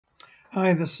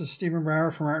Hi, this is Stephen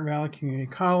Brower from Martin Valley Community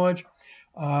College.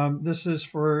 This is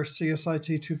for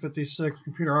CSIT 256,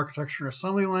 Computer Architecture and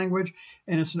Assembly Language,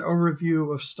 and it's an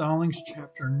overview of Stallings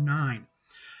Chapter 9.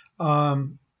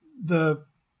 The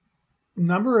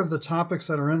number of the topics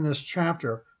that are in this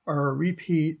chapter are a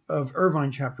repeat of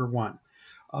Irvine Chapter 1,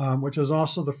 which is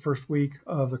also the first week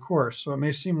of the course. So it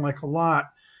may seem like a lot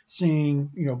seeing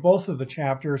both of the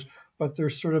chapters, but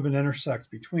there's sort of an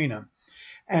intersect between them.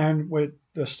 And what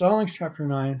the Stallings Chapter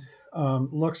 9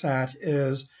 looks at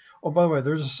is, oh, by the way,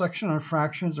 there's a section on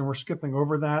fractions, and we're skipping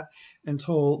over that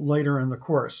until later in the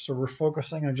course. So we're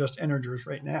focusing on just integers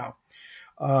right now.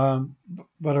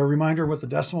 But a reminder what the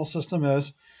decimal system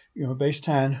is, base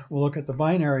 10. We'll look at the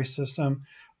binary system,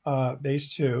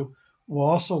 base 2. We'll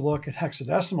also look at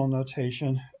hexadecimal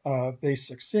notation, base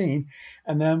 16.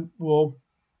 And then we'll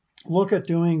look at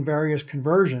doing various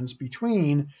conversions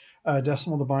between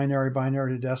decimal to binary,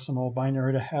 binary to decimal,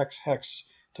 binary to hex, hex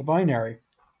to binary.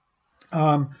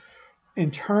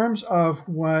 In terms of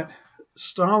what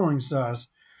Stallings does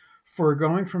for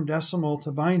going from decimal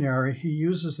to binary, he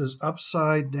uses this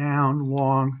upside down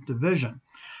long division,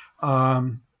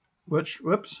 which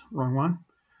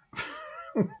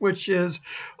is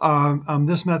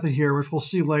this method here, which we'll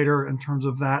see later in terms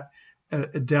of that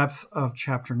depth of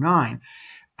Chapter 9.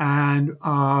 And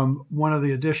one of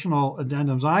the additional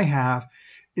addendums I have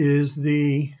is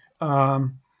the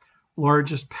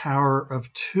largest power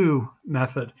of 2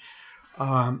 method.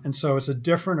 And so it's a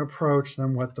different approach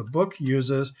than what the book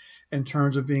uses in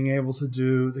terms of being able to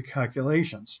do the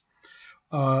calculations.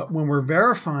 When we're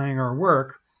verifying our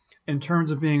work in terms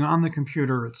of being on the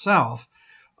computer itself,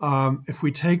 if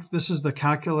we take, this is the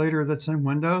calculator that's in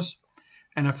Windows,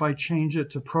 and if I change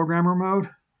it to programmer mode,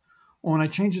 when I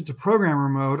change it to programmer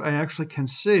mode, I actually can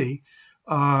see,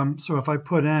 so if I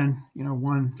put in,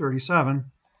 137,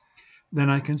 then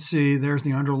I can see there's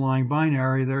the underlying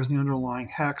binary, there's the underlying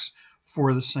hex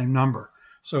for the same number.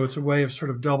 So it's a way of sort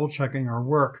of double checking our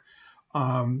work.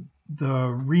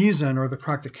 The reason or the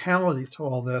practicality to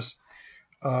all this,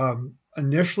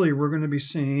 initially we're going to be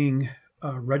seeing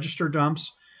register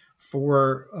dumps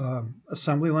for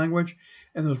assembly language,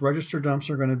 and those register dumps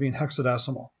are going to be in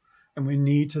hexadecimal. And we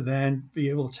need to then be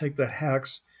able to take that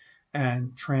hex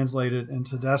and translate it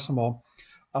into decimal.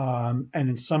 And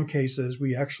in some cases,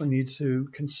 we actually need to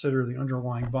consider the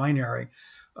underlying binary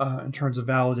in terms of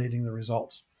validating the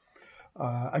results.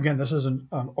 Again, this is an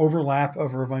overlap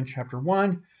of Irvine Chapter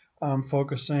 1,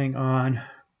 focusing on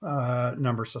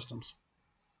number systems.